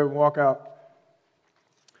feel good and walk out.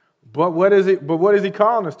 But what is he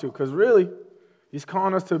calling us to? Because really, he's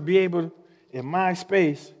calling us to be able, in my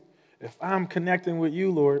space, if I'm connecting with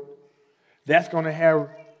you, Lord, that's going to have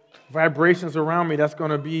vibrations around me. That's going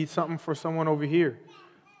to be something for someone over here.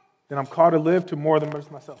 Then I'm called to live to more than just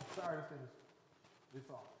myself. Sorry to say this. It's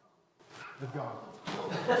off. It's gone.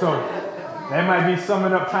 So that might be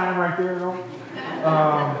summing up time right there, though.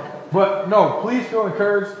 But no, please feel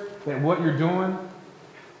encouraged that what you're doing,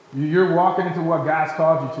 you're walking into what God's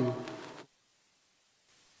called you to.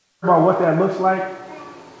 About what that looks like.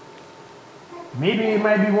 Maybe it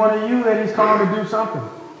might be one of you that he's calling to do something,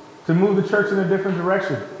 to move the church in a different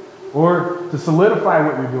direction, or to solidify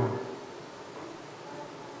what you're doing.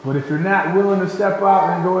 But if you're not willing to step out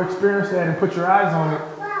and go experience that and put your eyes on it,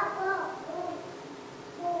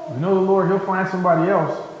 you know the Lord, he'll find somebody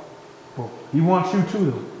else. But he wants you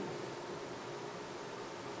too, though.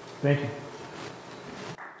 Thank you.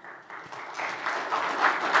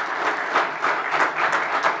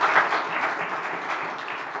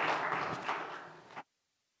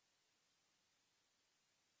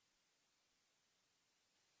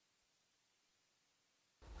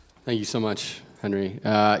 Thank you so much, Henry.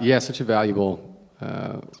 Such a valuable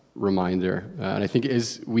reminder. And I think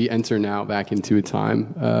as we enter now back into a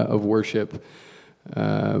time of worship,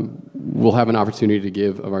 we'll have an opportunity to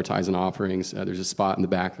give of our tithes and offerings. There's a spot in the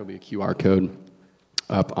back. There'll be a QR code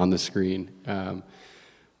up on the screen. And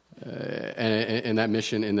that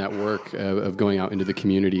mission and that work of going out into the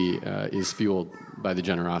community is fueled by the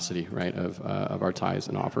generosity, right, of our tithes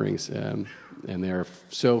and offerings. And they're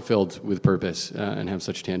so filled with purpose and have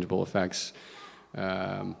such tangible effects.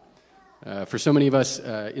 For so many of us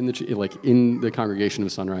in the congregation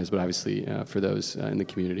of Sunrise, but obviously for those in the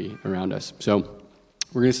community around us. So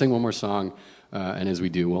we're going to sing one more song, and as we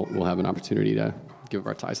do, we'll have an opportunity to give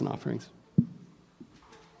our tithes and offerings.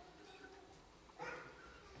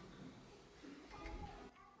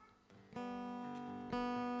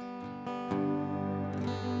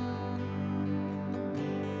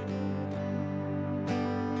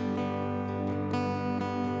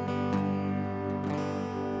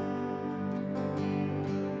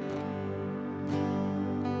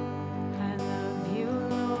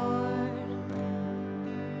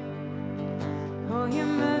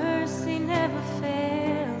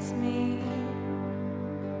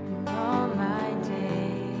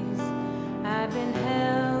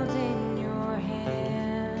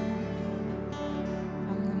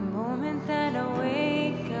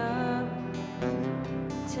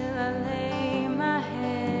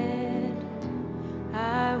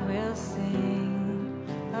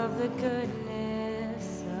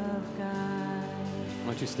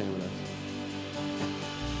 Why don't you stand with us?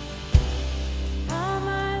 All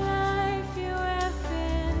my life you have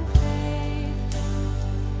been faithful.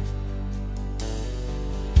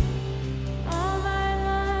 All my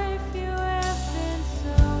life you have been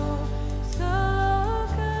so, so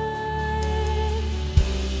good.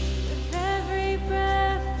 With every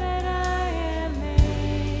breath that I am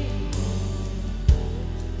able,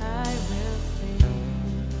 I will sing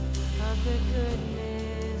of the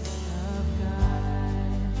goodness of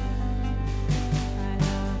God. I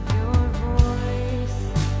love your voice.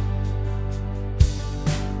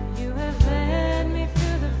 You have led me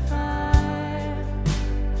through the fire.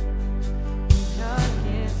 In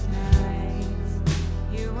darkest nights,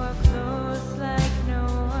 you are close like no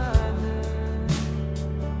other.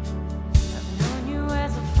 I've known you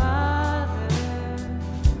as a father.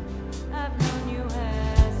 I've known you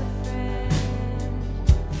as a friend.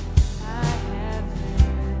 I have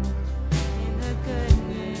lived in the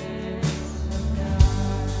goodness of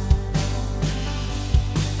God.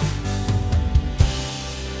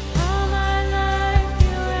 All my life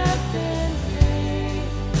you have been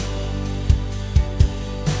faithful.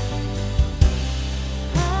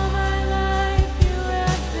 All my life you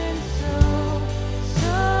have been so,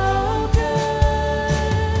 so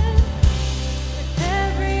good. With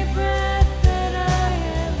every breath that I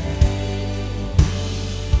am able,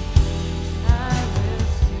 I will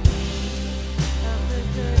sing of the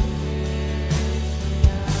goodness of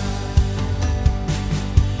God.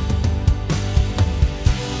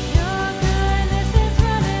 Your goodness is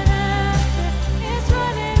running after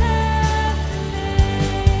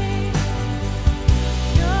me.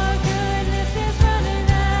 Your goodness is running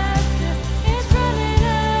after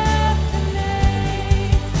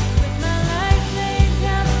me. With my life laid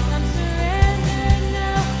down, I'm surrendered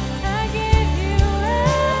now. I give you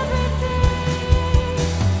everything.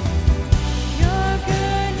 Your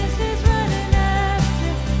goodness is running after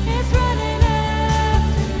me.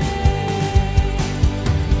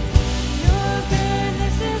 Your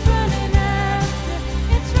goodness is running after,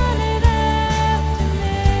 it's running after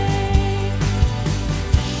me.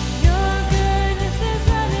 Your goodness is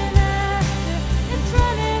running after, it's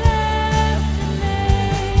running after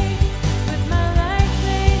me. With my life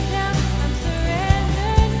laid down, I'm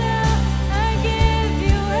surrendered now. I give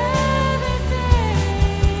you everything.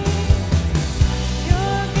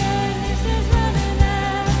 Your goodness is running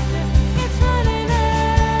after, it's running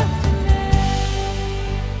after me.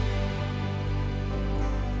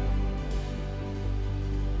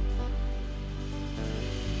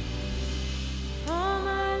 All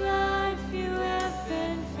my life you have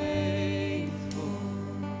been faithful.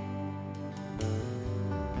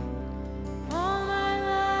 All my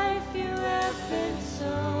life you have been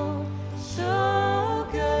so, so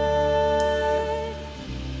good.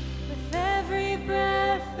 With every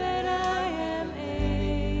breath that I am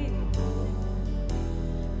able,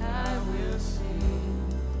 I will sing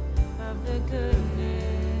of the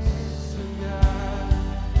goodness of God.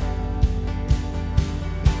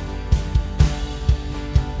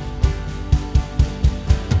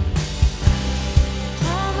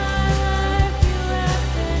 All my life you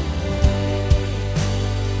have been faithful.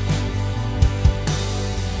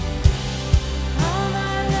 All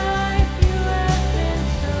my life you have been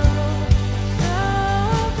so,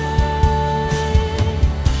 so good.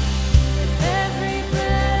 With every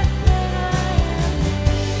breath that I am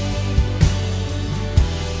able,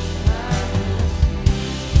 I will sing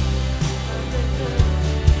of the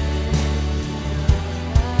goodness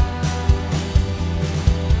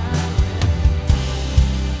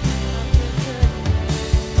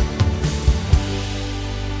of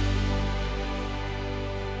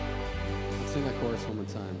Let's sing that chorus one more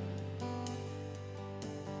time.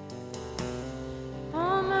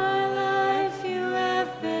 All my life you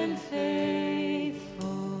have been faithful.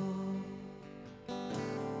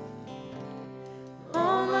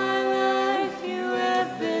 All my life you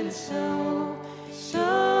have been so,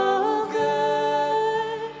 so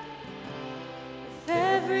good. With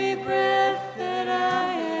every breath that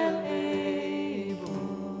I am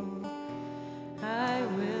able, I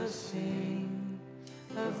will sing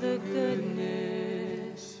of the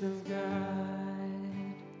goodness of God.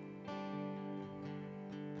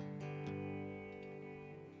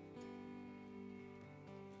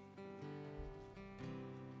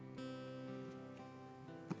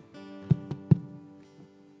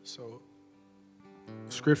 So,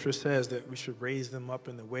 Scripture says that we should raise them up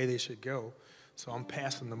in the way they should go. So I'm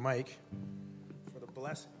passing the mic for the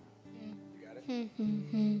blessing. You got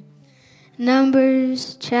it?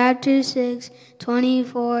 Numbers chapter 6,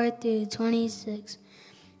 24 through 26.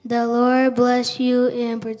 The Lord bless you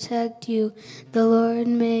and protect you. The Lord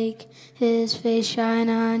make his face shine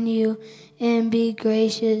on you and be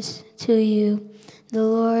gracious to you. The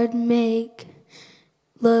Lord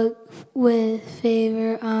look with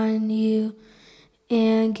favor on you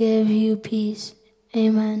and give you peace.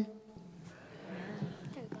 Amen.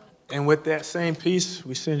 And with that same peace,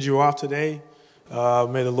 we send you off today.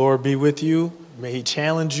 May the Lord be with you. May he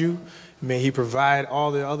challenge you. May he provide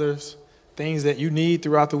all the other things that you need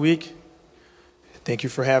throughout the week. Thank you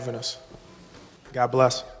for having us. God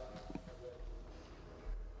bless.